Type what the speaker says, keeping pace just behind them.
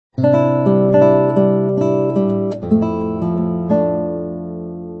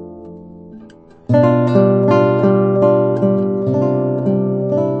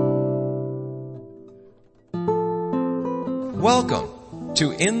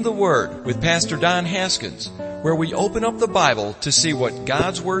to In the Word with Pastor Don Haskins, where we open up the Bible to see what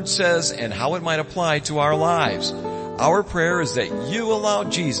God's Word says and how it might apply to our lives. Our prayer is that you allow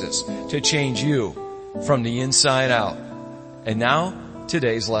Jesus to change you from the inside out. And now,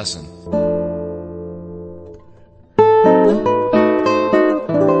 today's lesson.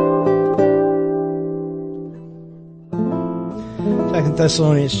 2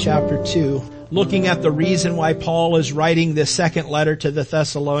 Thessalonians chapter 2, looking at the reason why Paul is writing this second letter to the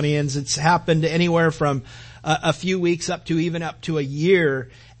Thessalonians. It's happened anywhere from a few weeks up to a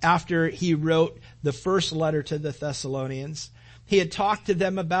year after he wrote the first letter to the Thessalonians. He had talked to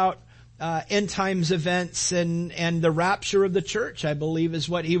them about end times events and the rapture of the church, I believe is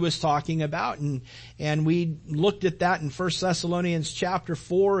what he was talking about. And we looked at that in 1 Thessalonians chapter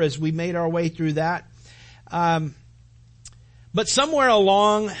 4 as we made our way through that. But somewhere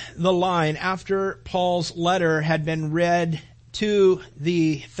along the line, after Paul's letter had been read to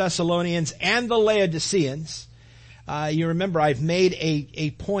the Thessalonians and the Laodiceans, you remember I've made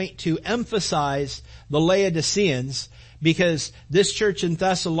a point to emphasize the Laodiceans because this church in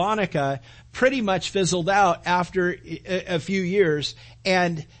Thessalonica pretty much fizzled out after a few years,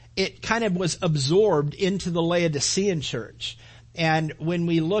 and it kind of was absorbed into the Laodicean church. And when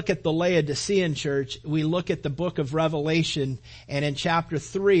we look at the Laodicean church, we look at the book of Revelation, and in chapter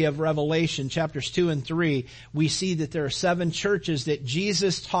 3 of Revelation, chapters 2 and 3, we see that there are 7 churches that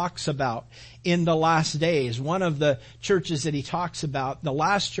Jesus talks about in the last days. One of the churches that he talks about, the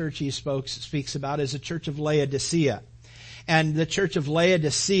last church he speaks about, is the church of Laodicea. And the church of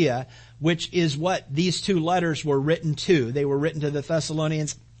Laodicea, which is what these 2 letters were written to. They were written to the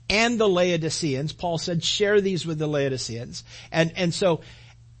Thessalonians and the Laodiceans. Paul said, share these with the Laodiceans. And so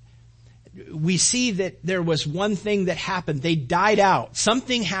we see that there was one thing that happened. They died out.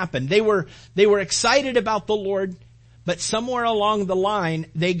 Something happened. They were excited about the Lord, but somewhere along the line,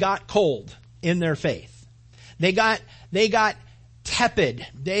 they got cold in their faith. They got tepid.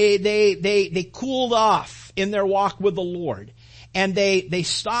 They cooled off in their walk with the Lord. And they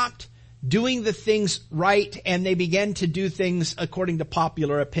stopped doing the things right, and they began to do things according to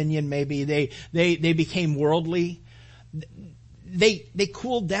popular opinion. Maybe they became worldly. They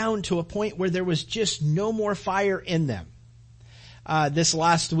cooled down to a point where there was just no more fire in them. This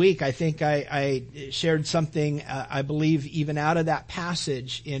last week, I think I shared something, I believe even out of that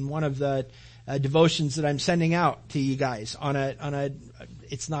passage in one of the devotions that I'm sending out to you guys on a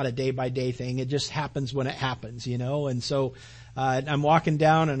it's not a day by day thing. It just happens when it happens, and so I'm walking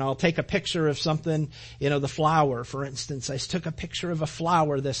down and I'll take a picture of something, the flower, for instance. I took a picture of a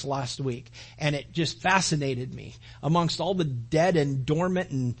flower this last week, and it just fascinated me amongst all the dead and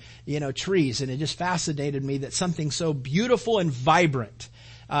dormant and, trees. And it just fascinated me that something so beautiful and vibrant,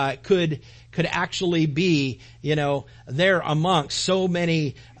 could actually be, there amongst so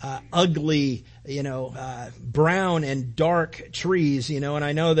many, ugly, brown and dark trees, and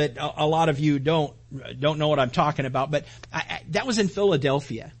I know that a lot of you don't know what I'm talking about, but that was in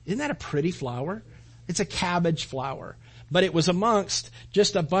Philadelphia. Isn't that a pretty flower? It's a cabbage flower, but it was amongst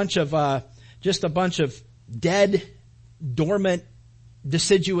just a bunch of dead, dormant,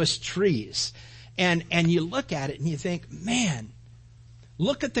 deciduous trees. And you look at it and you think, man,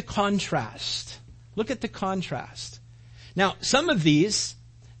 look at the contrast. Look at the contrast. Now, some of these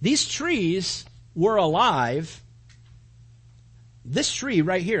trees were alive. This tree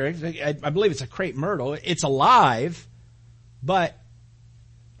right here, I believe it's a crepe myrtle. It's alive, but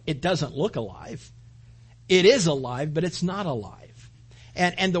it doesn't look alive. It is alive, but it's not alive.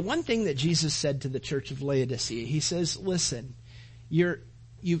 And the one thing that Jesus said to the church of Laodicea, he says, listen,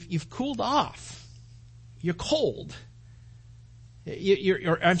 you've cooled off. You're cold.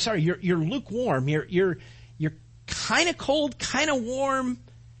 You're lukewarm. You're kind of cold, kind of warm,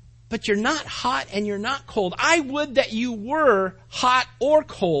 but you're not hot and you're not cold. I would that you were hot or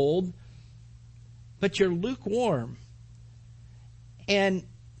cold, but you're lukewarm. And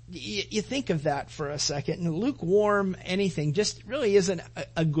you think of that for a second, and lukewarm anything just really isn't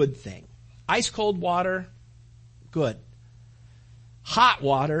a good thing. Ice cold water, good. Hot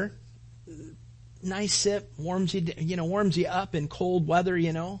water, nice sip, warms you up in cold weather,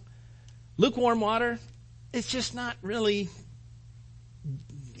 Lukewarm water, it's just not really,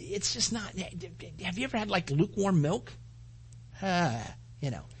 have you ever had like lukewarm milk?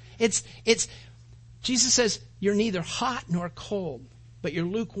 It's, Jesus says, you're neither hot nor cold, but you're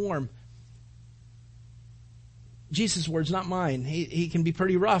lukewarm. Jesus' words, not mine. He can be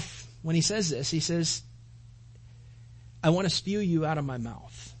pretty rough when he says this. He says, I want to spew you out of my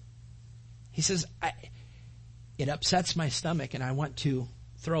mouth. He says, it upsets my stomach and I want to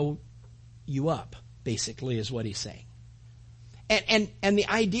throw you up, basically is what he's saying. And the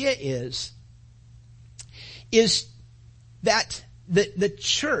idea is that the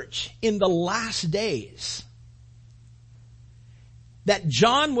church in the last days that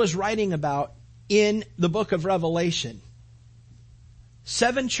John was writing about in the book of Revelation,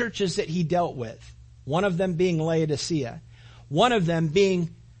 7 churches that he dealt with, one of them being Laodicea, one of them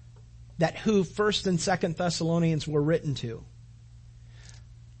being that who 1st and 2nd Thessalonians were written to,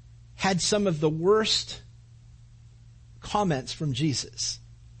 had some of the worst comments from Jesus.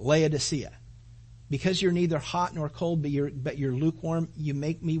 Laodicea. Because you're neither hot nor cold, but you're lukewarm, you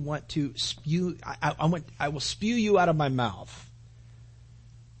make me want to spew, I will spew you out of my mouth.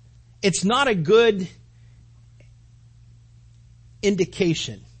 It's not a good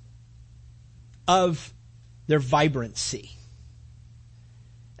indication of their vibrancy.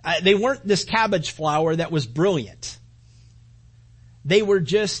 They weren't this cabbage flower that was brilliant. They were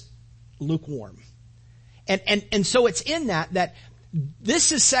just lukewarm. And so it's in that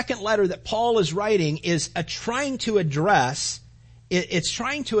this is second letter that Paul is writing is trying to address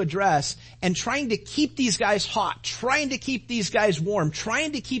and trying to keep these guys hot, trying to keep these guys warm,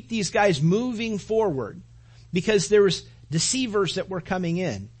 trying to keep these guys moving forward, because there was deceivers that were coming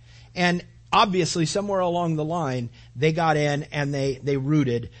in. And obviously somewhere along the line they got in and they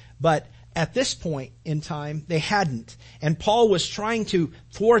rooted, but at this point in time they hadn't. And Paul was trying to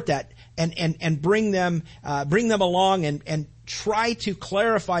thwart that and bring them along and try to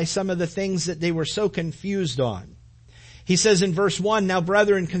clarify some of the things that they were so confused on. He says in verse 1, "Now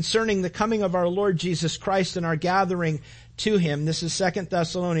brethren, concerning the coming of our Lord Jesus Christ and our gathering to him," this is 2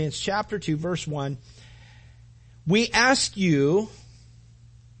 Thessalonians chapter 2 verse 1, "we ask you,"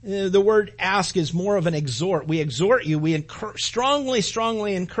 the word ask is more of an exhort. We exhort you, we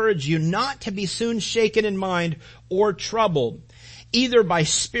strongly encourage you not to be soon shaken in mind or troubled, either by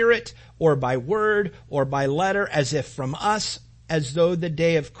spirit or by word or by letter, as if from us, as though the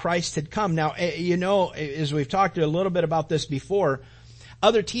day of Christ had come. Now, as we've talked a little bit about this before,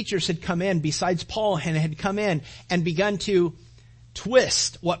 other teachers had come in besides Paul and had come in and begun to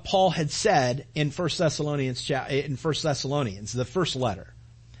twist what Paul had said in 1 Thessalonians, the first letter.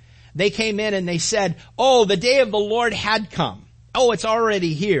 They came in and they said, "Oh, the day of the Lord had come. Oh, it's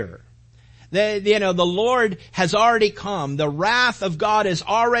already here. The Lord has already come. The wrath of God is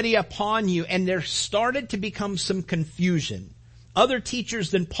already upon you." And there started to become some confusion. Other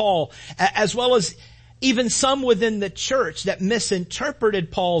teachers than Paul, as well as even some within the church that misinterpreted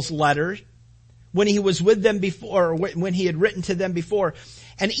Paul's letter when he was with them before, or when he had written to them before,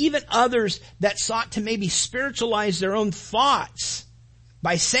 and even others that sought to maybe spiritualize their own thoughts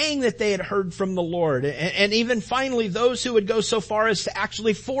by saying that they had heard from the Lord. And even finally those who would go so far as to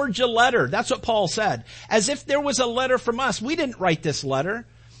actually forge a letter. That's what Paul said. As if there was a letter from us. We didn't write this letter.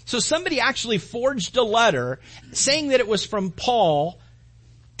 So somebody actually forged a letter saying that it was from Paul,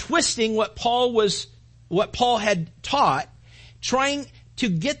 twisting what Paul had taught, trying to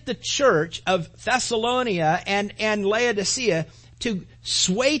get the church of Thessalonica and Laodicea to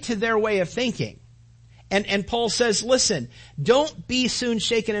sway to their way of thinking. And Paul says, listen, don't be soon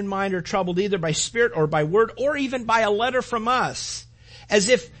shaken in mind or troubled either by spirit or by word or even by a letter from us, as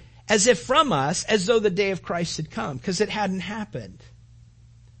if from us, as though the day of Christ had come, because it hadn't happened.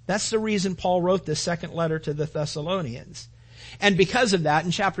 That's the reason Paul wrote this second letter to the Thessalonians. And because of that,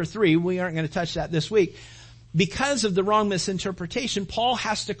 in chapter 3, we aren't going to touch that this week, because of the wrong misinterpretation, Paul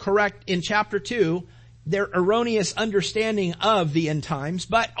has to correct in chapter 2 their erroneous understanding of the end times,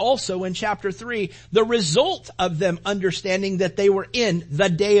 but also in chapter 3, the result of them understanding that they were in the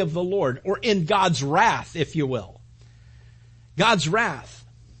day of the Lord, or in God's wrath, if you will. God's wrath.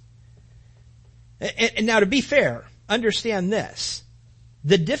 And now to be fair, understand this.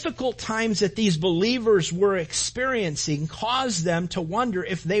 The difficult times that these believers were experiencing caused them to wonder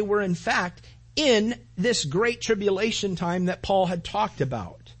if they were in fact in this great tribulation time that Paul had talked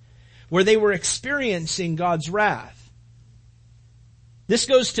about, where they were experiencing God's wrath. This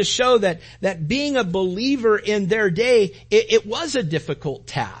goes to show that being a believer in their day, it was a difficult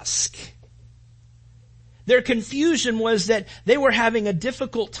task. Their confusion was that they were having a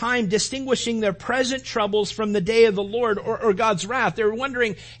difficult time distinguishing their present troubles from the day of the Lord or God's wrath. They were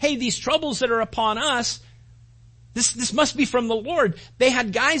wondering, hey, these troubles that are upon us, this must be from the Lord. They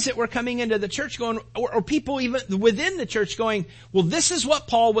had guys that were coming into the church going, or people even within the church going, well, this is what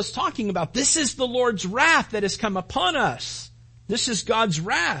Paul was talking about. This is the Lord's wrath that has come upon us. This is God's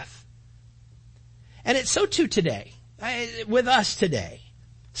wrath. And it's so too today, with us today.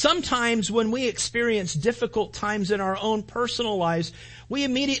 Sometimes when we experience difficult times in our own personal lives, we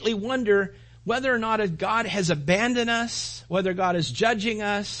immediately wonder whether or not God has abandoned us, whether God is judging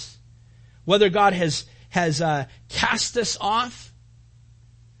us, whether God has has cast us off.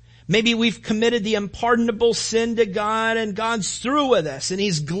 Maybe we've committed the unpardonable sin to God and God's through with us and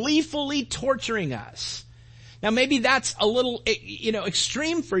He's gleefully torturing us. Now maybe that's a little,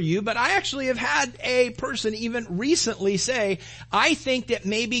 extreme for you, but I actually have had a person even recently say, I think that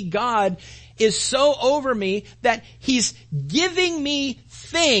maybe God is so over me that He's giving me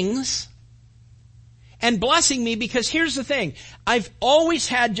things and blessing me, because here's the thing. I've always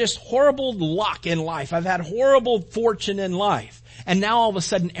had just horrible luck in life. I've had horrible fortune in life. And now all of a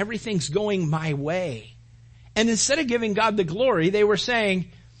sudden everything's going my way. And instead of giving God the glory, they were saying,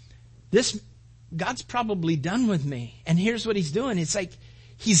 God's probably done with me. And here's what He's doing. It's like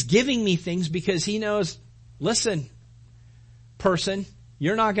He's giving me things because He knows, listen, person,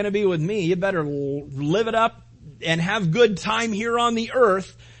 you're not going to be with me. You better live it up and have good time here on the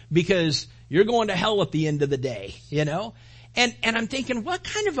earth, because you're going to hell at the end of the day, And I'm thinking, what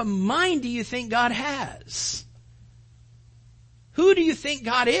kind of a mind do you think God has? Who do you think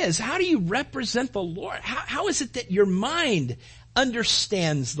God is? How do you represent the Lord? How is it that your mind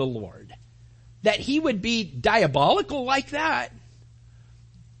understands the Lord? That He would be diabolical like that?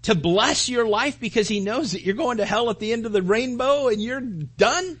 To bless your life because He knows that you're going to hell at the end of the rainbow and you're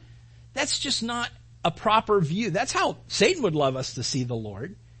done? That's just not a proper view. That's how Satan would love us to see the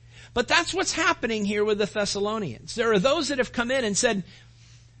Lord. But that's what's happening here with the Thessalonians. There are those that have come in and said,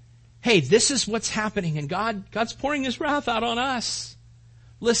 hey, this is what's happening, and God's pouring His wrath out on us.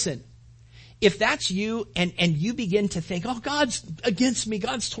 Listen, if that's you and you begin to think, oh, God's against me,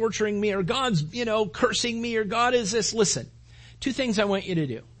 God's torturing me, or God's, cursing me, or God is this, listen, two things I want you to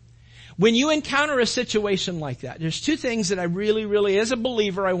do. When you encounter a situation like that, there's two things that I really, really, as a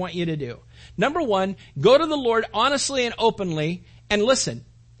believer, I want you to do. Number one, go to the Lord honestly and openly and listen.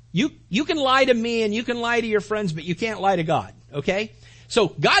 You can lie to me and you can lie to your friends, but you can't lie to God, okay? So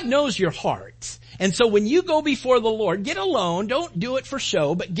God knows your heart. And so when you go before the Lord, get alone. Don't do it for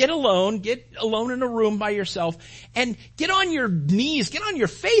show, but get alone in a room by yourself and get on your knees, get on your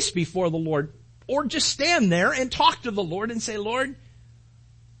face before the Lord, or just stand there and talk to the Lord and say, Lord,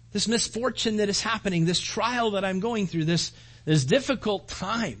 this misfortune that is happening, this trial that I'm going through, this difficult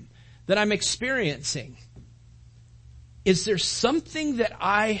time that I'm experiencing, is there something that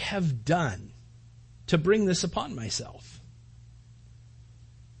I have done to bring this upon myself?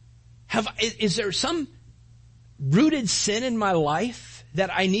 Is there some rooted sin in my life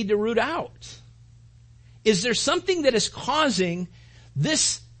that I need to root out? Is there something that is causing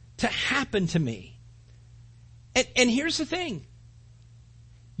this to happen to me? And here's the thing.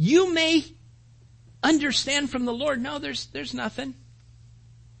 You may understand from the Lord, no, there's nothing.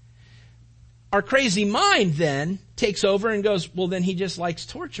 Our crazy mind then takes over and goes, well, then He just likes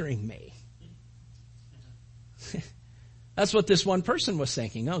torturing me. That's what this one person was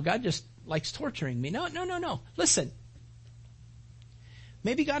thinking. Oh, God just likes torturing me. No. Listen.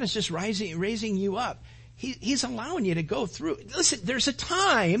 Maybe God is just raising you up. He's allowing you to go through. Listen, there's a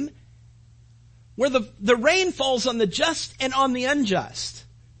time where the rain falls on the just and on the unjust.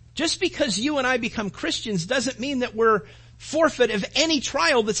 Just because you and I become Christians doesn't mean that we're forfeit of any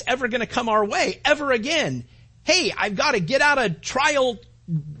trial that's ever going to come our way ever again. Hey, I've got to get out a trial,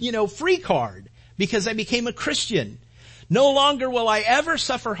 free card because I became a Christian. No longer will I ever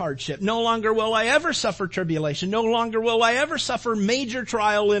suffer hardship. No longer will I ever suffer tribulation. No longer will I ever suffer major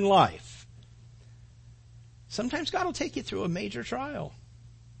trial in life. Sometimes God will take you through a major trial,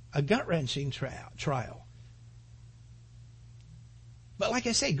 a gut-wrenching trial. But like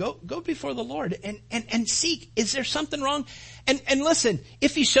I say, go before the Lord and seek. Is there something wrong? And listen,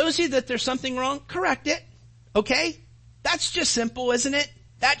 if He shows you that there's something wrong, correct it. Okay? That's just simple, isn't it?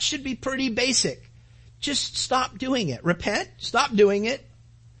 That should be pretty basic. Just stop doing it. Repent, stop doing it,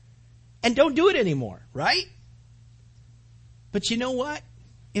 and don't do it anymore, right? But you know what?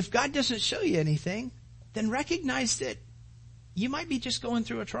 If God doesn't show you anything, then recognize that you might be just going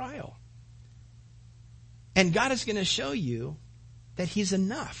through a trial. And God is going to show you that He's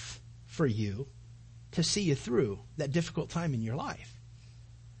enough for you to see you through that difficult time in your life.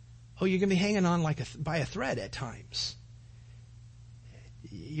 Oh, you're going to be hanging on by a thread at times.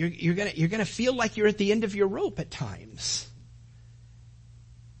 You're going to feel like you're at the end of your rope at times.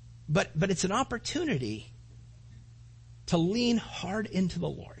 But it's an opportunity to lean hard into the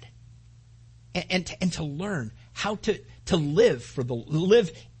Lord and to learn how to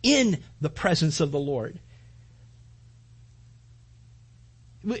live in the presence of the Lord.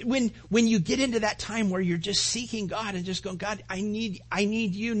 When you get into that time where you're just seeking God and just going, God, I need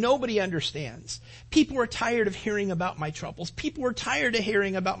you. Nobody understands. People are tired of hearing about my troubles. People are tired of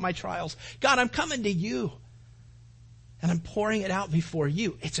hearing about my trials. God, I'm coming to you. and I'm pouring it out before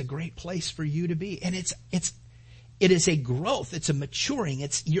you. It's a great place for you to be. And it is a growth. It's a maturing.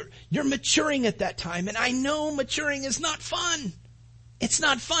 You're maturing at that time. And I know maturing is not fun. It's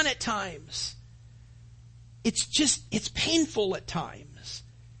not fun at times. It's painful at times.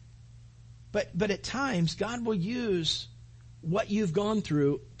 But at times, God will use what you've gone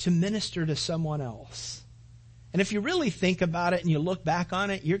through to minister to someone else. And if you really think about it and you look back on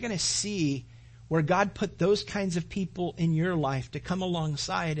it, you're going to see where God put those kinds of people in your life to come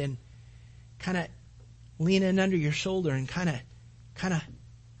alongside and kind of lean in under your shoulder and kind of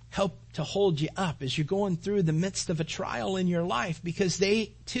help to hold you up as you're going through the midst of a trial in your life, because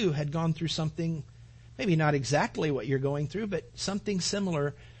they too had gone through something, maybe not exactly what you're going through, but something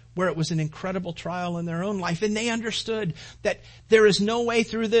similar, where it was an incredible trial in their own life. And they understood that there is no way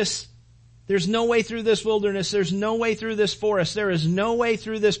through this. There's no way through this wilderness. There's no way through this forest. There is no way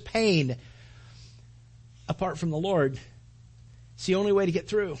through this pain apart from the Lord. It's the only way to get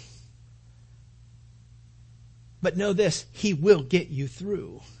through. But know this, He will get you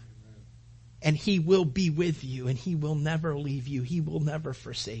through. And He will be with you, and He will never leave you. He will never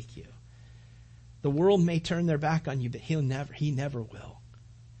forsake you. The world may turn their back on you, but He never will.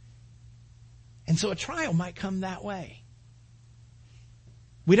 And so a trial might come that way.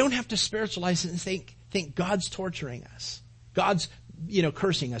 We don't have to spiritualize it and think God's torturing us. God's,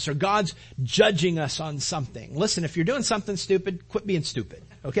 cursing us, or God's judging us on something. Listen, if you're doing something stupid, quit being stupid,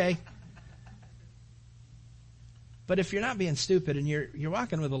 okay? But if you're not being stupid and you're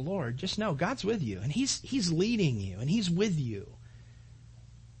walking with the Lord, just know God's with you, and He's leading you, and He's with you.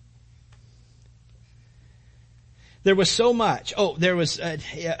 There was so much. There was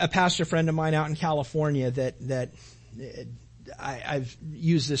a pastor friend of mine out in California that I've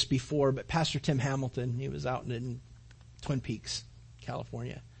used this before, but Pastor Tim Hamilton, he was out in Twin Peaks,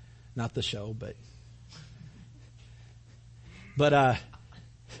 California. Not the show, but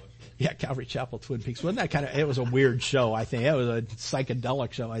yeah, Calvary Chapel, Twin Peaks. Wasn't that it was a weird show, I think. It was a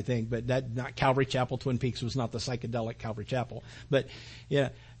psychedelic show, I think, but not Calvary Chapel, Twin Peaks was not the psychedelic Calvary Chapel. But yeah,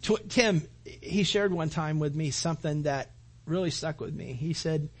 Tim, he shared one time with me something that really stuck with me. He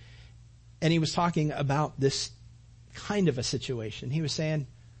said, and he was talking about this kind of a situation. He was saying,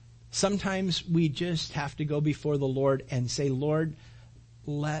 sometimes we just have to go before the Lord and say, Lord,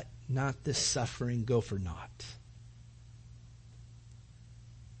 let not this suffering go for naught.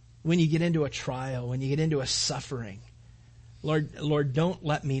 When you get into a trial, when you get into a suffering, Lord, don't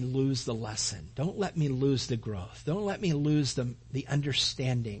let me lose the lesson. Don't let me lose the growth. Don't let me lose the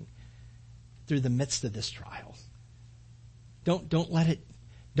understanding through the midst of this trial. Don't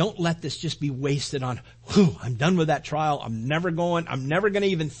let this just be wasted on, I'm done with that trial. I'm never going to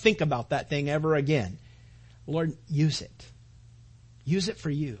even think about that thing ever again. Lord, use it. Use it for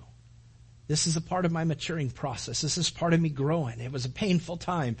you. This is a part of my maturing process. This is part of me growing. It was a painful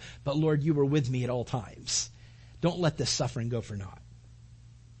time, but Lord, you were with me at all times. Don't let this suffering go for naught.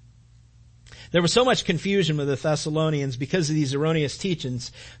 There was so much confusion with the Thessalonians because of these erroneous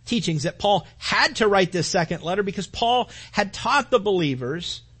teachings that Paul had to write this second letter, because Paul had taught the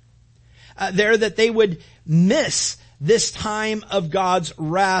believers there that they would miss this time of God's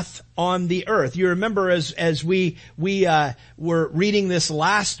wrath on the earth. You remember as we were reading this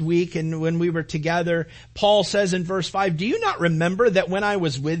last week, and when we were together, Paul says in verse 5, do you not remember that when I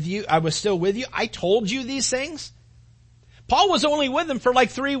was still with you, I told you these things? Paul was only with them for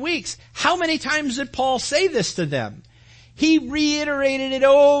like 3 weeks. How many times did Paul say this to them? He reiterated it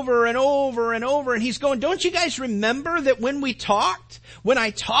over and over and over, and he's going, don't you guys remember that when we talked, when I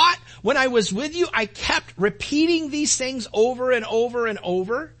taught, when I was with you, I kept repeating these things over and over and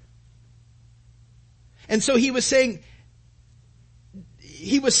over? And so he was saying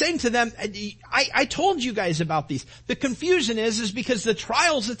to them, I told you guys about these. The confusion is because the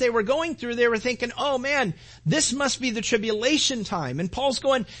trials that they were going through, they were thinking, oh man, this must be the tribulation time. And Paul's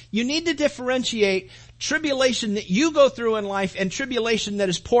going, you need to differentiate tribulation that you go through in life and tribulation that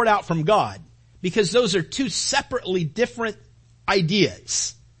is poured out from God, because those are two separately different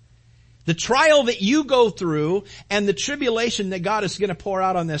ideas. The trial that you go through and the tribulation that God is going to pour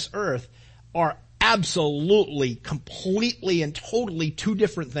out on this earth are absolutely, completely, and totally two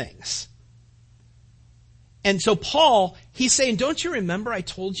different things. And so Paul, he's saying, don't you remember I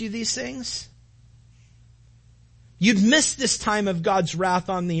told you these things? You'd missed this time of God's wrath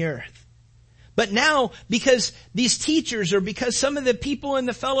on the earth. But now, because these teachers, or because some of the people in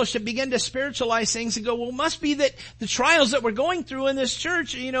the fellowship began to spiritualize things and go, well, it must be that the trials that we're going through in this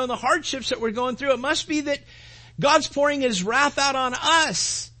church, the hardships that we're going through, it must be that God's pouring His wrath out on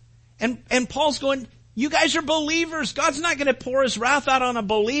us. And Paul's going, you guys are believers. God's not going to pour His wrath out on a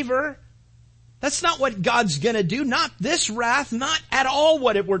believer. That's not what God's gonna do. Not this wrath, not at all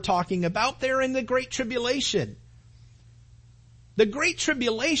what we're talking about. They're in the Great Tribulation. The Great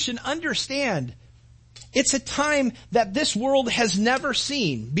Tribulation, understand, it's a time that this world has never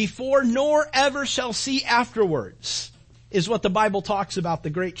seen before nor ever shall see afterwards, is what the Bible talks about the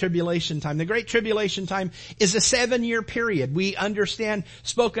Great Tribulation time. The Great Tribulation time is a 7-year period. We understand,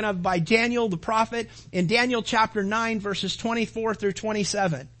 spoken of by Daniel the prophet in Daniel chapter 9 verses 24 through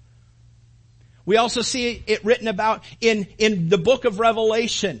 27. We also see it written about in the book of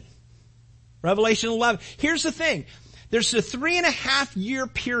Revelation. Revelation 11. Here's the thing. There's a 3.5 year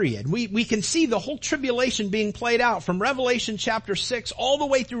period. We can see the whole tribulation being played out from Revelation chapter 6 all the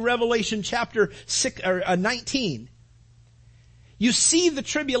way through Revelation chapter 19. You see the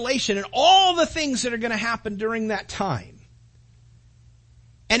tribulation and all the things that are going to happen during that time.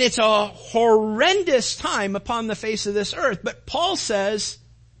 And it's a horrendous time upon the face of this earth. But Paul says,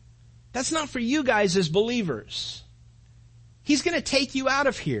 that's not for you guys as believers. He's going to take you out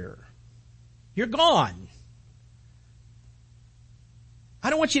of here. You're gone. I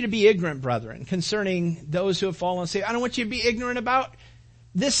don't want you to be ignorant, brethren, concerning those who have fallen asleep. I don't want you to be ignorant about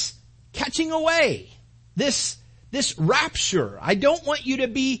this catching away, this rapture. I don't want you to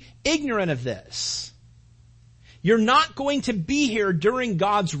be ignorant of this. You're not going to be here during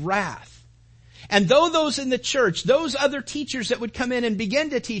God's wrath. And though those in the church, those other teachers that would come in and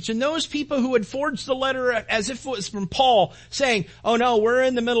begin to teach, and those people who would forge the letter as if it was from Paul, saying, oh no, we're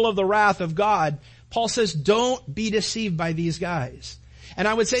in the middle of the wrath of God, Paul says, don't be deceived by these guys. And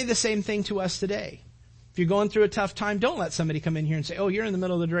I would say the same thing to us today. If you're going through a tough time, don't let somebody come in here and say, oh, you're in the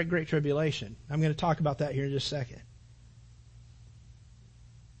middle of the Great Tribulation. I'm going to talk about that here in just a second.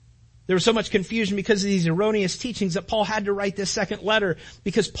 There was so much confusion because of these erroneous teachings that Paul had to write this second letter,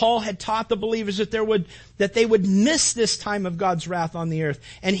 because Paul had taught the believers that they would miss this time of God's wrath on the earth.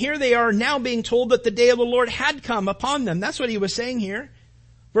 And here they are now being told that the day of the Lord had come upon them. That's what he was saying here.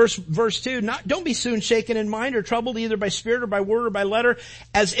 Verse 2, don't be soon shaken in mind or troubled either by spirit or by word or by letter,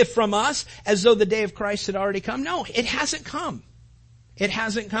 as if from us, as though the day of Christ had already come. No, it hasn't come. It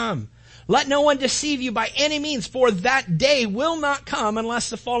hasn't come. Let no one deceive you by any means, for that day will not come unless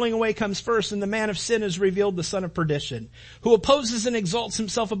the falling away comes first and the man of sin is revealed, the son of perdition, who opposes and exalts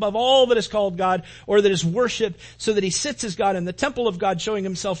himself above all that is called God or that is worshipped, so that he sits as God in the temple of God, showing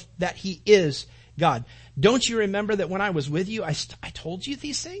himself that he is God. Don't you remember that when I was with you, I told you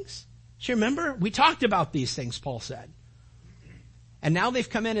these things? Do you remember? We talked about these things, Paul said. And now they've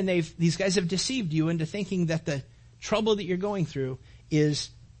come in and these guys have deceived you into thinking that the trouble that you're going through is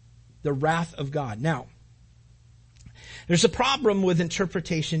the wrath of God. Now, there's a problem with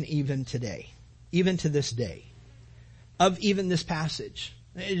interpretation even today, even to this day, of even this passage.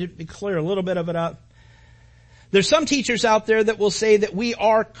 To clear a little bit of it up. There's some teachers out there that will say that we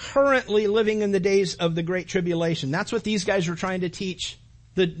are currently living in the days of the Great Tribulation. That's what these guys were trying to teach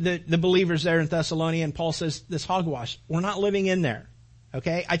the believers there in Thessalonica. And Paul says this hogwash. We're not living in there.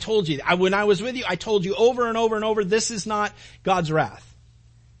 Okay? I told you. When I was with you, I told you over and over and over, this is not God's wrath.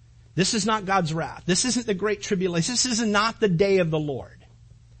 This is not God's wrath. This isn't the Great Tribulation. This is not the day of the Lord.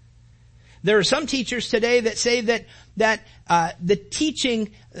 There are some teachers today that say that the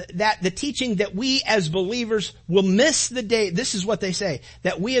teaching that we as believers will miss the day. This is what they say,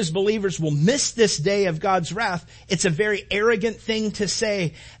 that we as believers will miss this day of God's wrath. It's a very arrogant thing to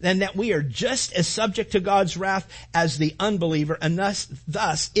say, and that we are just as subject to God's wrath as the unbeliever, and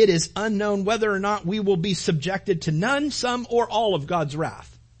thus it is unknown whether or not we will be subjected to none, some, or all of God's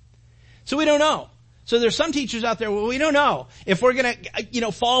wrath. So we don't know. So there's some teachers out there, well, we don't know if we're going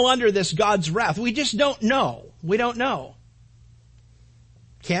to, fall under this God's wrath. We just don't know. We don't know.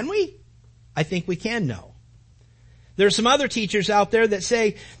 Can we? I think we can know. There's some other teachers out there that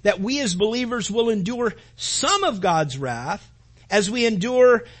say that we as believers will endure some of God's wrath as we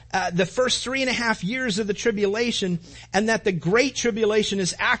endure the first 3.5 years of the tribulation, and that the Great Tribulation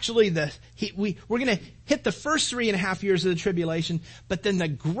is actually we're going to hit the first 3.5 years of the tribulation, but then the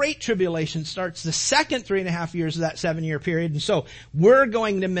Great Tribulation starts the second 3.5 years of that 7-year period, and so we're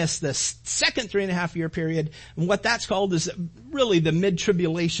going to miss the second 3.5 year period, and what that's called is really the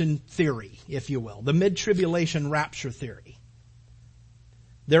mid-tribulation theory, if you will, the mid-tribulation rapture theory.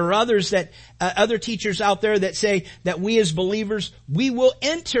 There are other teachers out there that say that we as believers, we will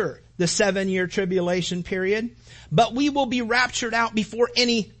enter the 7-year tribulation period, but we will be raptured out before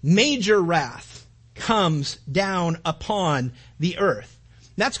any major wrath comes down upon the earth.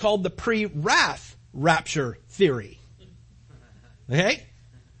 That's called the pre-wrath rapture theory. Okay?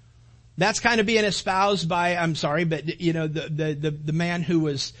 That's kind of being espoused by, the man who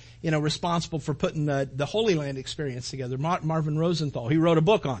was, responsible for putting the Holy Land experience together, Marvin Rosenthal. He wrote a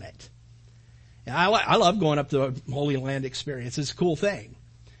book on it. And I love going up to the Holy Land experience. It's a cool thing.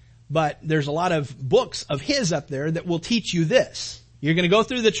 But there's a lot of books of his up there that will teach you this. You're going to go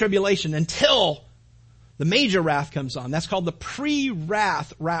through the tribulation until the major wrath comes on. That's called the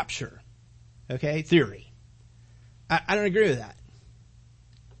pre-wrath rapture. Okay, theory. I don't agree with that.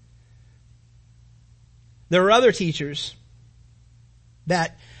 There are other teachers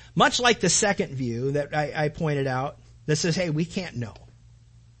that, much like the second view that I pointed out, that says, hey, we can't know.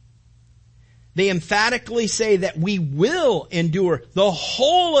 They emphatically say that we will endure the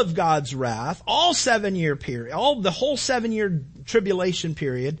whole of God's wrath, all 7-year period, the whole 7-year tribulation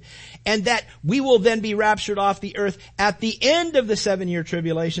period, and that we will then be raptured off the earth at the end of the 7-year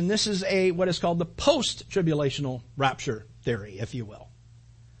tribulation. This is what is called the post-tribulational rapture theory, if you will.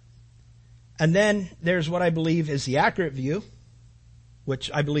 And then there's what I believe is the accurate view,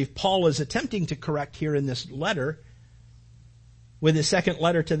 which I believe Paul is attempting to correct here in this letter, with his second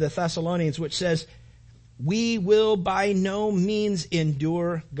letter to the Thessalonians, which says, we will by no means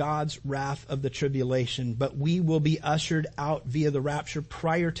endure God's wrath of the tribulation, but we will be ushered out via the rapture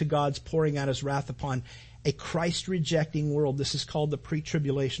prior to God's pouring out his wrath upon a Christ-rejecting world. This is called the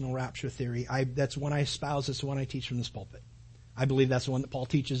pre-tribulational rapture theory. That's one I espouse. It's the one I teach from this pulpit. I believe that's the one that Paul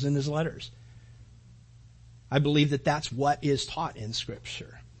teaches in his letters. I believe that that's what is taught in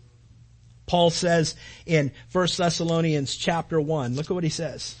Scripture. Paul says in 1 Thessalonians chapter 1, look at what he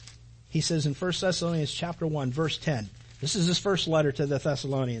says. He says in 1 Thessalonians chapter 1, verse 10, this is his first letter to the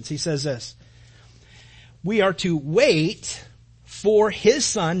Thessalonians. He says this, we are to wait for his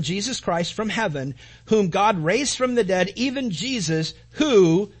Son, Jesus Christ, from heaven, whom God raised from the dead, even Jesus,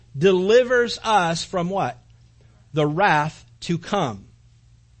 who delivers us from what? The wrath to come.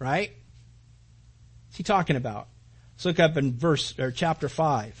 Right? What's he talking about? Let's look up in chapter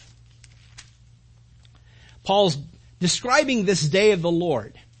 5. Paul's describing this day of the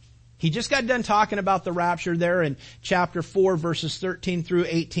Lord. He just got done talking about the rapture there in chapter 4, verses 13 through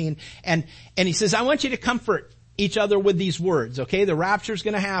 18. And he says, I want you to comfort each other with these words, okay? The rapture's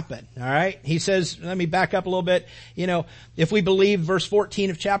gonna happen, alright? He says, let me back up a little bit. If we believe, verse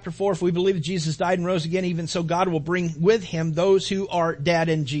 14 of chapter 4, if we believe that Jesus died and rose again, even so God will bring with him those who are dead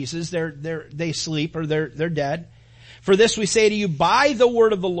in Jesus. They sleep or they're dead. For this we say to you by the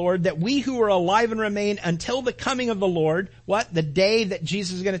word of the Lord, that we who are alive and remain until the coming of the Lord, what? The day that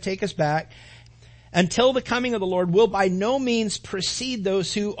Jesus is going to take us back, until the coming of the Lord will by no means precede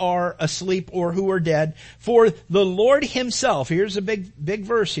those who are asleep or who are dead. For the Lord himself, here's a big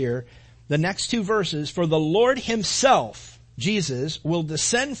verse here, the next two verses, for the Lord himself, Jesus, will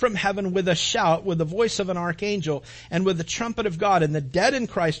descend from heaven with a shout, with the voice of an archangel, and with the trumpet of God, and the dead in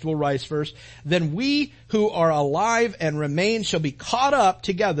Christ will rise first. Then we who are alive and remain shall be caught up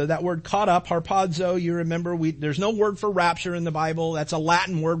together. That word caught up, harpazo, you remember, there's no word for rapture in the Bible. That's a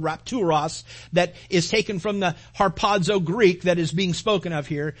Latin word, rapturos, that is taken from the harpazo Greek that is being spoken of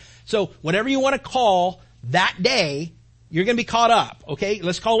here. So whatever you want to call that day, you're going to be caught up, okay?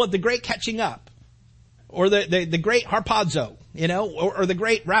 Let's call it the great catching up. Or the great harpazo, or the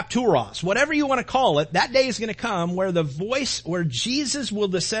great rapturos, whatever you want to call it, that day is going to come where Jesus will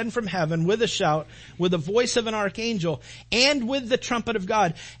descend from heaven with a shout, with the voice of an archangel, and with the trumpet of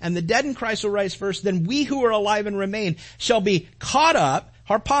God, and the dead in Christ will rise first. Then we who are alive and remain shall be caught up,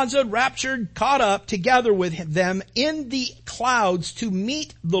 harpazoed, raptured, caught up together with them in the clouds to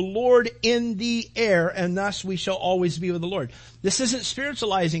meet the Lord in the air, and thus we shall always be with the Lord. This isn't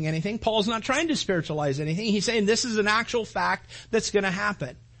spiritualizing anything. Paul's not trying to spiritualize anything. He's saying this is an actual fact that's going to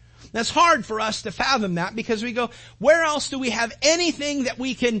happen. That's hard for us to fathom that because we go, where else do we have anything that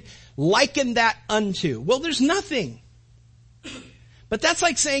we can liken that unto? Well, there's nothing. But that's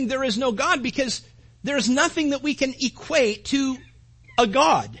like saying there is no God because there's nothing that we can equate to a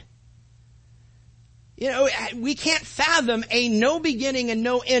God. We can't fathom a no beginning and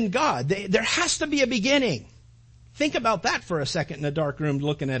no end God. There has to be a beginning. Think about that for a second in a dark room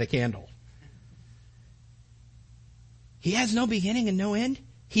looking at a candle. He has no beginning and no end?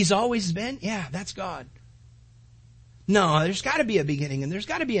 He's always been? Yeah, that's God. No, there's got to be a beginning and there's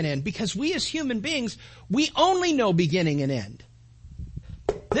got to be an end because we as human beings, we only know beginning and end.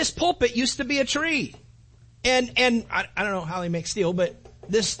 This pulpit used to be a tree. And I don't know how they make steel, but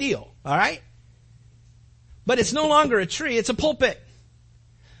this steel, all right? But it's no longer a tree, it's a pulpit.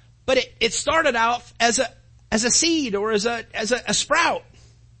 But it started out as a seed or as a sprout.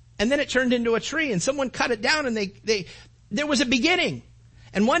 And then it turned into a tree and someone cut it down and there was a beginning.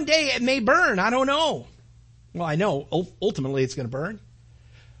 And one day it may burn, I don't know. Well, I know ultimately it's going to burn.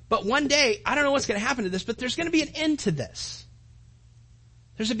 But one day, I don't know what's going to happen to this, but there's going to be an end to this.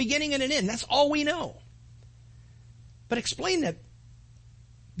 There's a beginning and an end. That's all we know. But explain that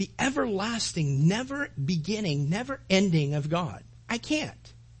the everlasting, never beginning, never ending of God. I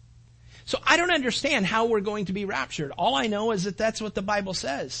can't. So I don't understand how we're going to be raptured. All I know is that that's what the Bible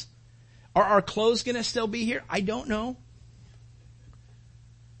says. Are our clothes going to still be here? I don't know.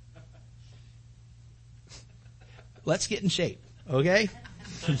 Let's get in shape, okay?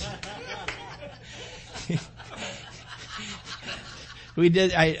 We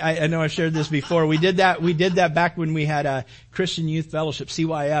did, I know I've shared this before. We did that back when we had a Christian Youth Fellowship.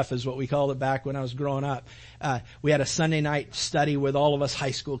 CYF is what we called it back when I was growing up. We had a Sunday night study with all of us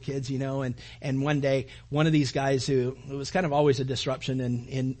high school kids, and one day, one of these guys it was kind of always a disruption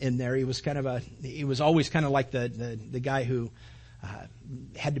in there. He was always kind of like the guy who,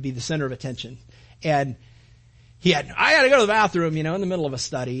 had to be the center of attention. And I gotta go to the bathroom, in the middle of a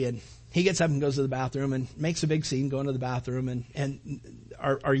study, and he gets up and goes to the bathroom and makes a big scene going to the bathroom, and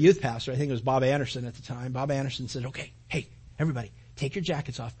our youth pastor, I think it was Bob Anderson at the time, Bob Anderson said, okay, hey, everybody, take your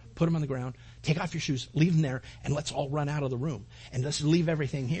jackets off, put them on the ground, take off your shoes, leave them there, and let's all run out of the room, and let's leave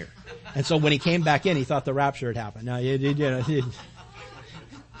everything here. And so when he came back in, he thought the rapture had happened. No,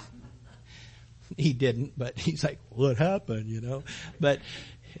 he didn't, but he's like, what happened, But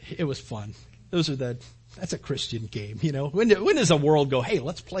it was fun. That's a Christian game, When does the world go, hey,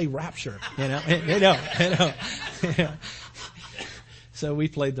 let's play Rapture, So we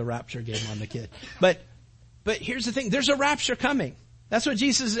played the Rapture game on the kid. But here's the thing, there's a rapture coming. That's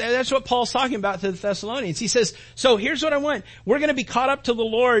what Paul's talking about to the Thessalonians. He says, so here's what I want. We're going to be caught up to the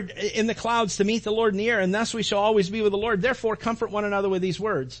Lord in the clouds to meet the Lord in the air, and thus we shall always be with the Lord. Therefore, comfort one another with these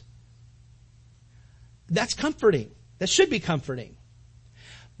words. That's comforting. That should be comforting.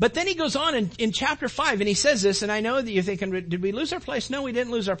 But then he goes on in chapter 5 and he says this, and I know that you're thinking, did we lose our place? No, we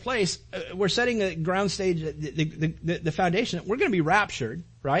didn't lose our place. We're setting the ground stage, the foundation. We're going to be raptured,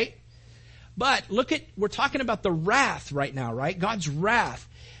 right? But we're talking about the wrath right now, right? God's wrath.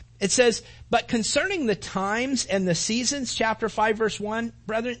 It says, but concerning the times and the seasons, chapter 5 verse 1,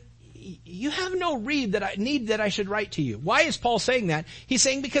 brethren, you have no need that I should write to you. Why is Paul saying that? He's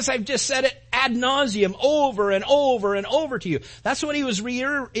saying because I've just said it ad nauseum over and over and over to you. That's what he was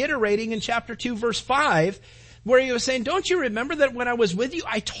reiterating in chapter 2 verse 5, where he was saying, don't you remember that when I was with you,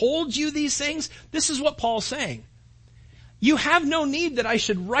 I told you these things? This is what Paul's saying. You have no need that I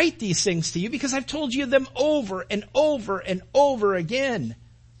should write these things to you because I've told you them over and over and over again.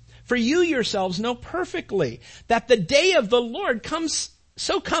 For you yourselves know perfectly that the day of the Lord comes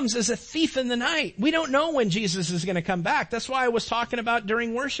as a thief in the night. We don't know when Jesus is going to come back. That's why I was talking about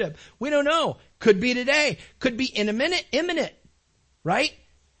during worship. We don't know. Could be today. Could be imminent, right?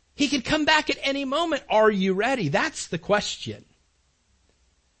 He could come back at any moment. Are you ready? That's the question.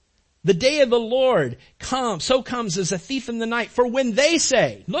 The day of the Lord comes as a thief in the night. For when they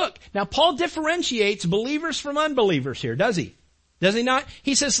say, look, now Paul differentiates believers from unbelievers here, does he? Does he not?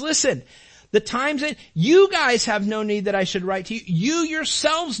 He says, listen, the times that you guys have no need that I should write to you. You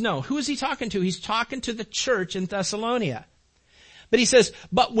yourselves know. Who is he talking to? He's talking to the church in Thessalonica. But he says,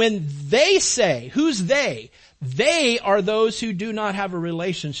 but when they say, who's they? They are those who do not have a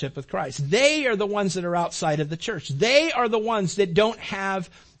relationship with Christ. They are the ones that are outside of the church. They are the ones that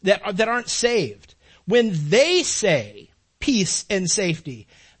that aren't saved. When they say peace and safety,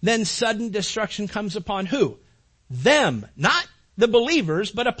 then sudden destruction comes upon who? Them. Not the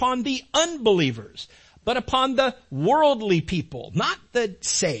believers, but upon the unbelievers, but upon the worldly people, not the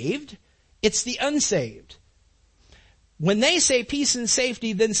saved. It's the unsaved. When they say peace and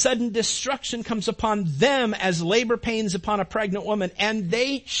safety, then sudden destruction comes upon them as labor pains upon a pregnant woman, and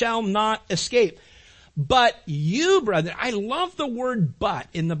they shall not escape. But you, brethren, I love the word but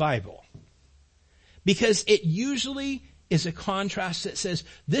in the Bible, because it usually is a contrast that says,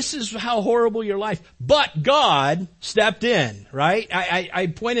 this is how horrible your life, but God stepped in, right? I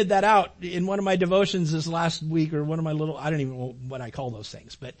pointed that out in one of my devotions this last week, or one of my I don't even know what I call those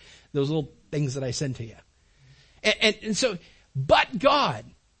things, but those little things that I send to you. And so, but God,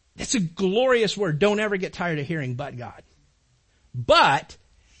 that's a glorious word. Don't ever get tired of hearing but God. But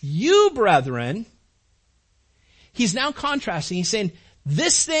you, brethren, he's now contrasting. He's saying,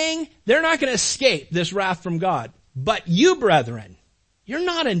 this thing, they're not going to escape this wrath from God. But you, brethren, you're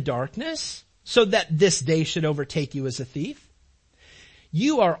not in darkness, so that this day should overtake you as a thief.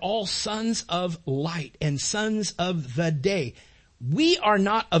 You are all sons of light and sons of the day. We are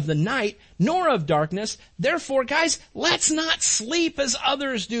not of the night, nor of darkness. Therefore, guys, let's not sleep as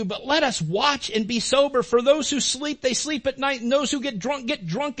others do, but let us watch and be sober. For those who sleep, they sleep at night, and those who get drunk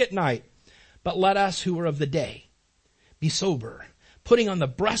at night. But let us who are of the day be sober, putting on the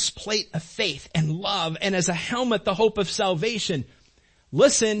breastplate of faith and love, and as a helmet the hope of salvation.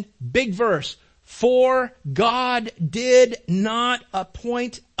 Listen, big verse. For God did not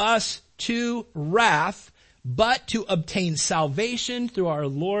appoint us to wrath, but to obtain salvation through our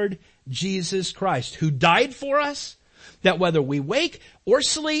Lord Jesus Christ, who died for us, that whether we wake or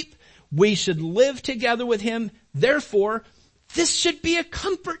sleep, we should live together with him. Therefore, this should be a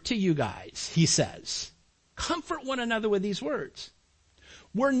comfort to you guys, he says. Comfort one another with these words.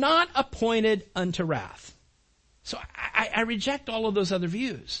 We're not appointed unto wrath. So I reject all of those other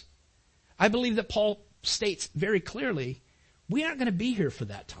views. I believe that Paul states very clearly, we aren't going to be here for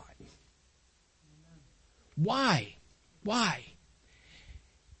that time. Why? Why?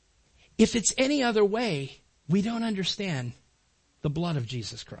 If it's any other way, we don't understand the blood of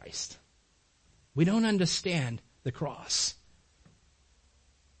Jesus Christ. We don't understand the cross.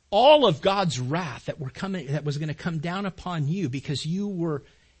 All of God's wrath that was going to come down upon you because you were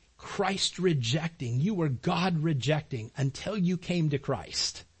Christ rejecting, you were God rejecting until you came to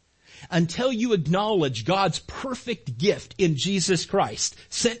Christ. Until you acknowledge God's perfect gift in Jesus Christ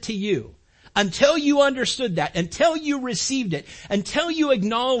sent to you. Until you understood that, until you received it, until you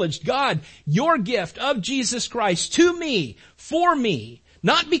acknowledged God, your gift of Jesus Christ to me, for me,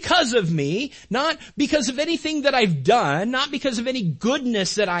 not because of me, not because of anything that I've done, not because of any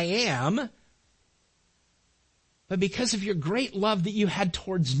goodness that I am, but because of your great love that you had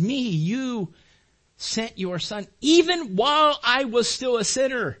towards me, you sent your son even while I was still a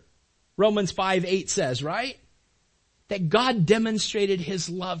sinner. Romans 5:8 says, right? That God demonstrated his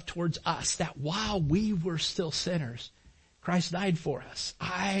love towards us, that while we were still sinners, Christ died for us.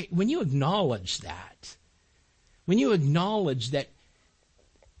 When you acknowledge that, when you acknowledge that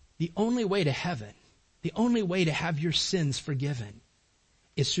the only way to heaven, the only way to have your sins forgiven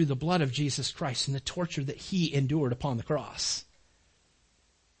is through the blood of Jesus Christ and the torture that he endured upon the cross.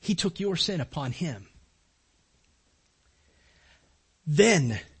 He took your sin upon him.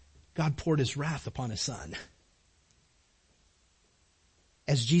 Then God poured his wrath upon his son.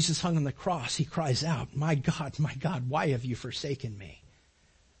 As Jesus hung on the cross, he cries out, my God, why have you forsaken me?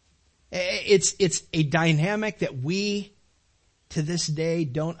 It's a dynamic that we to this day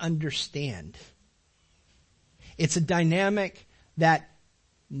don't understand. It's a dynamic that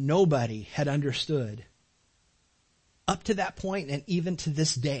nobody had understood up to that point and even to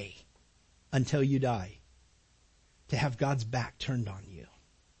this day until you die. To have God's back turned on you.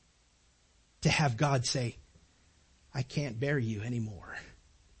 To have God say, I can't bear you anymore.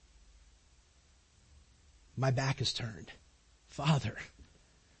 My back is turned. Father.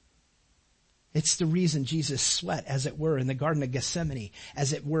 It's the reason Jesus sweat, as it were, in the Garden of Gethsemane,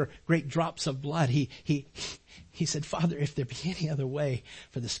 as it were, great drops of blood. He said, Father, if there be any other way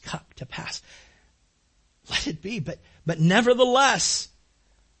for this cup to pass, let it be. But nevertheless,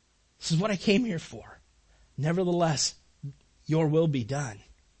 this is what I came here for. Nevertheless, your will be done.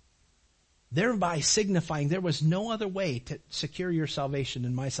 Thereby signifying there was no other way to secure your salvation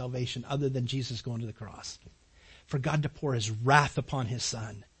and my salvation other than Jesus going to the cross. For God to pour his wrath upon his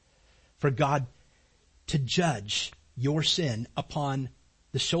son. For God to judge your sin upon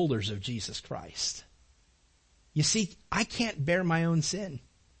the shoulders of Jesus Christ. You see, I can't bear my own sin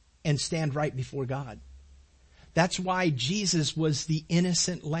and stand right before God. That's why Jesus was the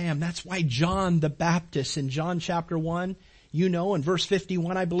innocent lamb. That's why John the Baptist in John chapter 1, you know, in verse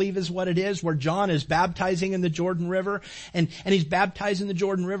 51, I believe is what it is, where John is baptizing in the Jordan River. And he's baptized in the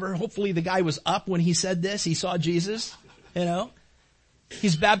Jordan River. Hopefully the guy was up when he said this. He saw Jesus, you know.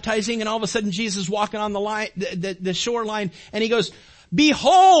 He's baptizing and all of a sudden Jesus walking on the line, the shoreline, and he goes,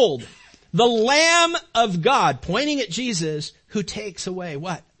 behold, the Lamb of God, pointing at Jesus, who takes away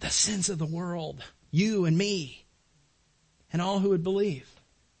what? The sins of the world. You and me. And all who would believe.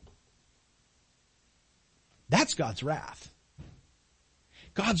 That's God's wrath.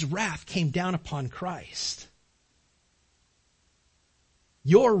 God's wrath came down upon Christ.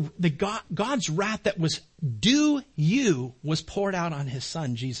 God's wrath that was due you was poured out on his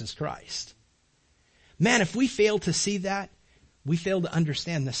son, Jesus Christ. Man, if we fail to see that, we fail to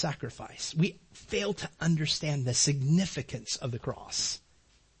understand the sacrifice. We fail to understand the significance of the cross.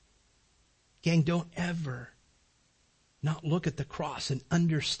 Gang, don't ever not look at the cross and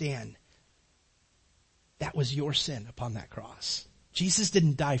understand that was your sin upon that cross. Jesus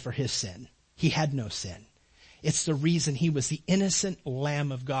didn't die for his sin. He had no sin. It's the reason he was the innocent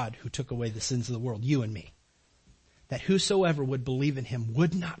Lamb of God who took away the sins of the world, you and me. That whosoever would believe in him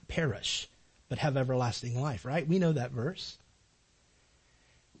would not perish, but have everlasting life, right? We know that verse.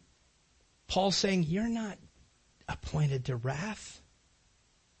 Paul's saying, you're not appointed to wrath.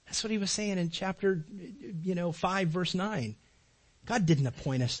 That's what he was saying in chapter, 5 verse 9. God didn't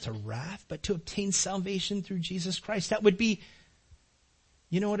appoint us to wrath, but to obtain salvation through Jesus Christ. That would be,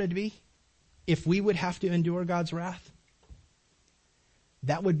 you know what it'd be? if we would have to endure God's wrath,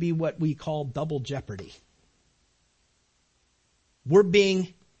 that would be what we call double jeopardy. We're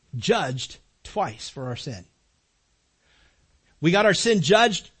being judged twice for our sin. We got our sin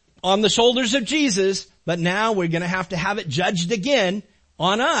judged on the shoulders of Jesus, but now we're going to have it judged again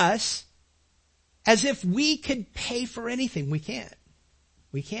on us, as if we could pay for anything. We can't.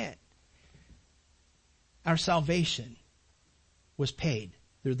 We can't. Our salvation was paid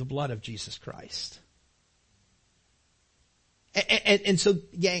through the blood of Jesus Christ. And so,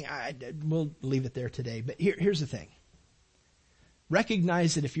 gang, we'll leave it there today. But here's the thing.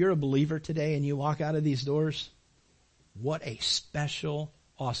 Recognize that if you're a believer today and you walk out of these doors, what a special,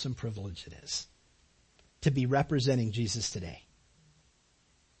 awesome privilege it is to be representing Jesus today.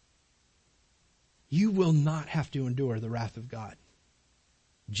 You will not have to endure the wrath of God.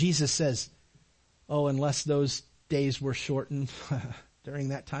 Jesus says, unless those days were shortened during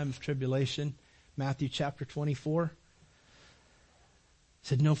that time of tribulation, Matthew chapter 24,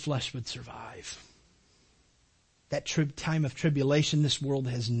 said no flesh would survive. That time of tribulation this world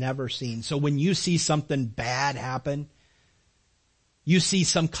has never seen. So when you see something bad happen, you see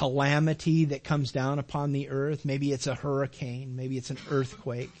some calamity that comes down upon the earth, maybe it's a hurricane, maybe it's an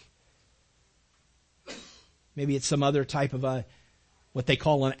earthquake, maybe it's some other type of what they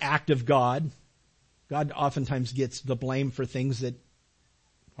call an act of God. God oftentimes gets the blame for things that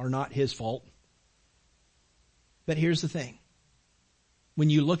are not His fault. But here's the thing. When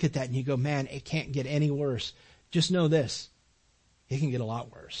you look at that and you go, man, it can't get any worse. Just know this. It can get a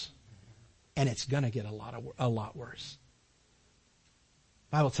lot worse. And it's going to get a lot worse.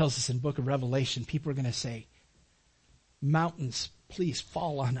 The Bible tells us in the book of Revelation, people are going to say, mountains, please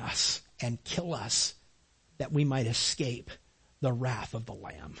fall on us and kill us that we might escape the wrath of the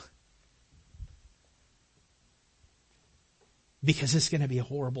Lamb. Because it's going to be a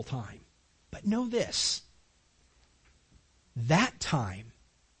horrible time. But know this. That time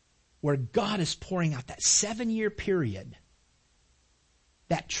where God is pouring out that 7-year period,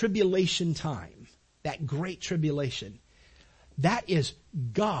 that tribulation time, that great tribulation, that is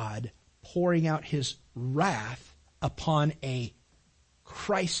God pouring out His wrath upon a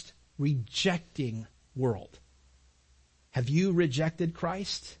Christ-rejecting world. Have you rejected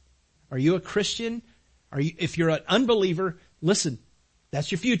Christ? Are you a Christian? If you're an unbeliever, listen,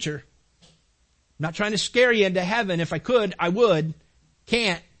 that's your future. I'm not trying to scare you into heaven. If I could, I would.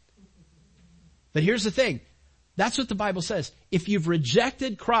 Can't. But here's the thing. That's what the Bible says. If you've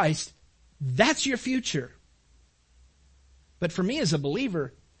rejected Christ, that's your future. But for me as a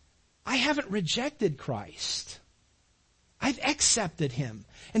believer, I haven't rejected Christ. I've accepted Him.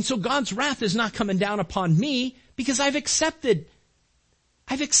 And so God's wrath is not coming down upon me because I've accepted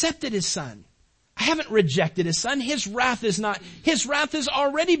His Son. I haven't rejected His Son. His wrath has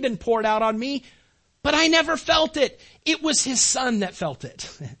already been poured out on me, but I never felt it. It was His Son that felt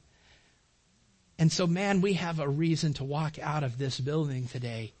it. And so, man, we have a reason to walk out of this building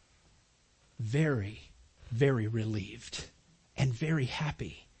today very, very relieved and very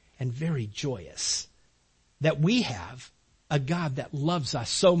happy and very joyous that we have a God that loves us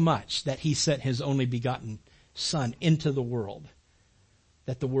so much that He sent His only begotten Son into the world,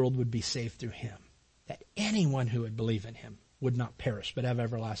 that the world would be saved through Him, that anyone who would believe in Him would not perish but have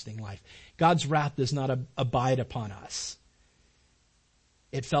everlasting life. God's wrath does not abide upon us.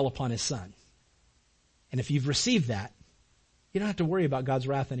 It fell upon His Son. And if you've received that, you don't have to worry about God's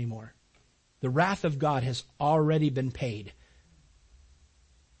wrath anymore. The wrath of God has already been paid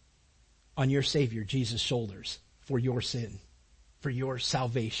on your Savior, Jesus' shoulders, for your sin, for your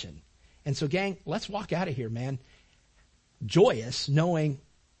salvation. And so, gang, let's walk out of here, man, joyous, knowing,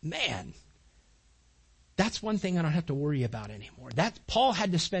 man, that's one thing I don't have to worry about anymore. Paul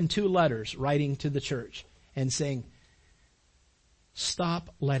had to spend 2 letters writing to the church and saying,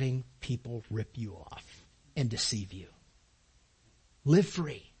 stop letting people rip you off and deceive you. Live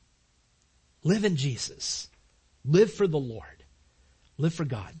free. Live in Jesus. Live for the Lord. Live for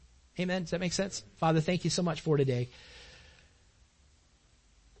God. Amen. Does that make sense? Father, thank you so much for today.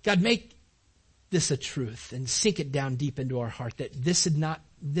 God, make this a truth and sink it down deep into our heart that this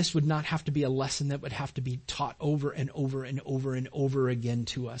would not have to be a lesson that would have to be taught over and over and over and over again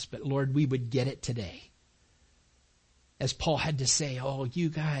to us. But Lord, we would get it today. As Paul had to say, oh, you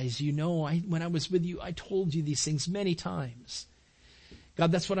guys, when I was with you, I told you these things many times.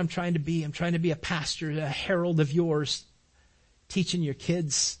 God, that's what I'm trying to be. I'm trying to be a pastor, a herald of yours, teaching your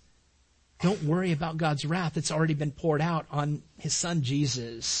kids. Don't worry about God's wrath. It's already been poured out on His Son,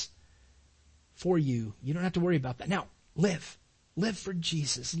 Jesus, for you. You don't have to worry about that. Now, live. Live for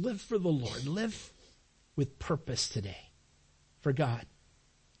Jesus. Live for the Lord. Live with purpose today for God.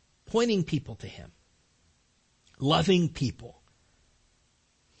 pointing people to Him, loving people.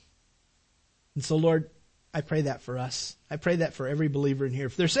 And so, Lord, I pray that for us. I pray that for every believer in here.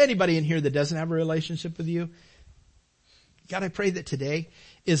 If there's anybody in here that doesn't have a relationship with you, God, I pray that today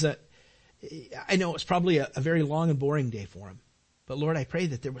I know it's probably a very long and boring day for them, but Lord, I pray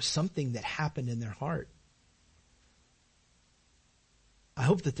that there was something that happened in their heart. I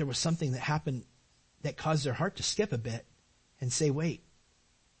hope that there was something that happened that caused their heart to skip a bit and say, wait,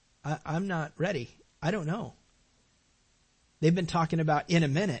 I'm not ready. I don't know. They've been talking about in a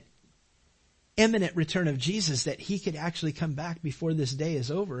minute, imminent return of Jesus, that He could actually come back before this day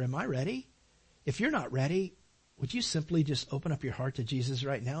is over. Am I ready? If you're not ready, would you simply just open up your heart to Jesus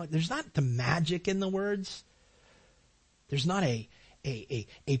right now? There's not the magic in the words. There's not a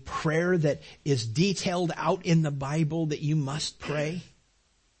prayer that is detailed out in the Bible that you must pray.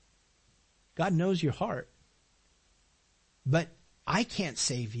 God knows your heart. But I can't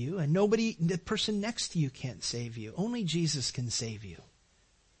save you, and the person next to you can't save you. Only Jesus can save you.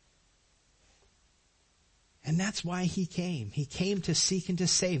 And that's why He came. He came to seek and to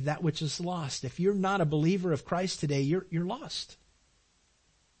save that which is lost. If you're not a believer of Christ today, you're lost.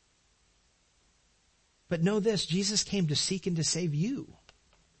 But know this, Jesus came to seek and to save you.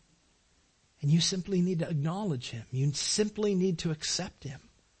 And you simply need to acknowledge Him. You simply need to accept Him.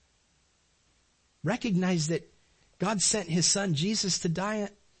 Recognize that God sent His Son Jesus to die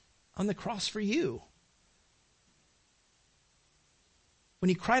on the cross for you. When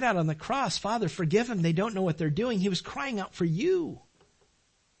He cried out on the cross, Father, forgive them, they don't know what they're doing, He was crying out for you.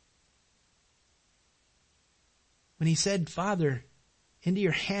 When He said, Father, into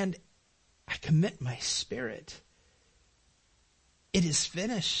your hand I commit my spirit. It is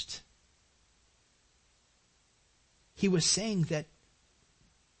finished. He was saying that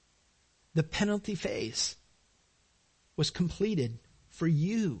the penalty phase was completed for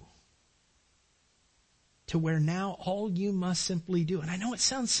you, to where now all you must simply do. And I know it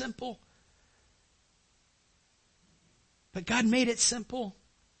sounds simple, but God made it simple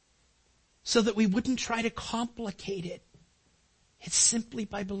so that we wouldn't try to complicate it. It's simply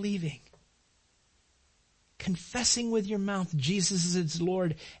by believing. Confessing with your mouth Jesus is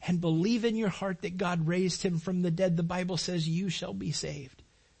Lord, and believe in your heart that God raised Him from the dead. The Bible says you shall be saved.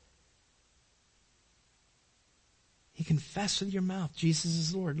 You confess with your mouth Jesus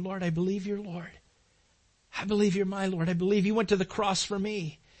is Lord. Lord, I believe you're Lord. I believe you're my Lord. I believe you went to the cross for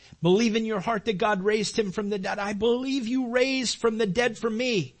me. Believe in your heart that God raised Him from the dead. I believe you raised from the dead for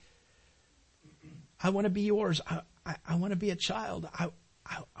me. I want to be yours. I want to be a child. I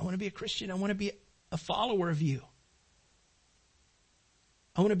want to be a Christian. I want to be a follower of you.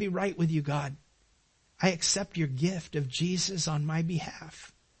 I want to be right with you, God. I accept your gift of Jesus on my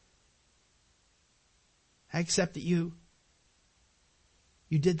behalf. I accept that you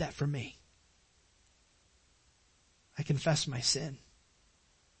did that for me. I confess my sin.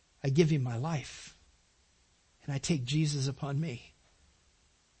 I give you my life. And I take Jesus upon me.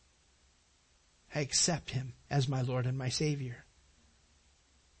 I accept Him as my Lord and my Savior.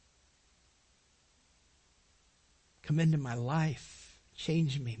 Come into my life.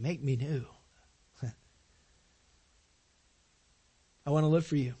 Change me. Make me new. I want to live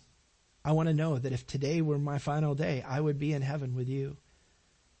for you. I want to know that if today were my final day, I would be in heaven with you.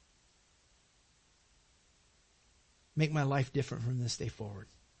 Make my life different from this day forward.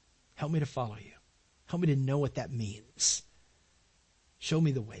 Help me to follow you. Help me to know what that means. Show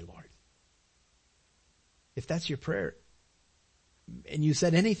me the way, Lord. If that's your prayer, and you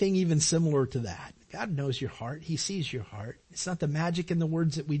said anything even similar to that, God knows your heart. He sees your heart. It's not the magic in the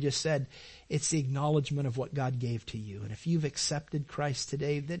words that we just said. It's the acknowledgement of what God gave to you. And if you've accepted Christ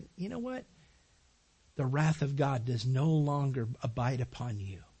today, then you know what? The wrath of God does no longer abide upon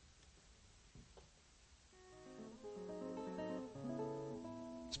you.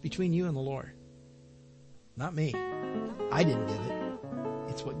 It's between you and the Lord. Not me. I didn't give it.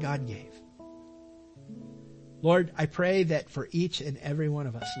 It's what God gave. Lord, I pray that for each and every one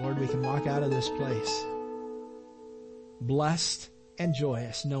of us, Lord, we can walk out of this place blessed and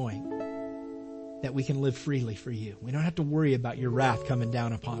joyous, knowing that we can live freely for you. We don't have to worry about your wrath coming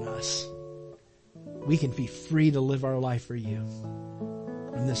down upon us. We can be free to live our life for you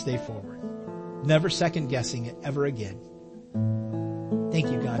from this day forward. Never second guessing it ever again.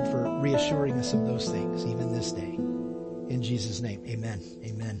 Thank you, God, for reassuring us of those things, even this day. In Jesus' name, amen.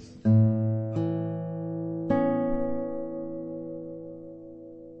 Amen.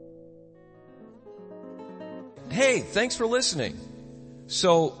 Hey, thanks for listening.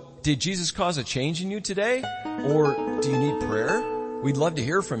 So, did Jesus cause a change in you today? Or do you need prayer? We'd love to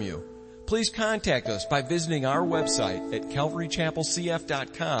hear from you. please contact us by visiting our website at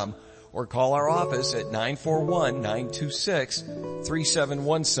calvarychapelcf.com or call our office at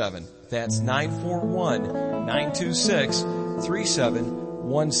 941-926-3717. That's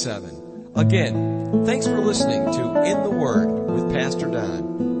 941-926-3717. Again, thanks for listening to In the Word with Pastor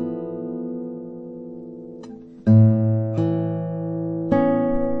Don.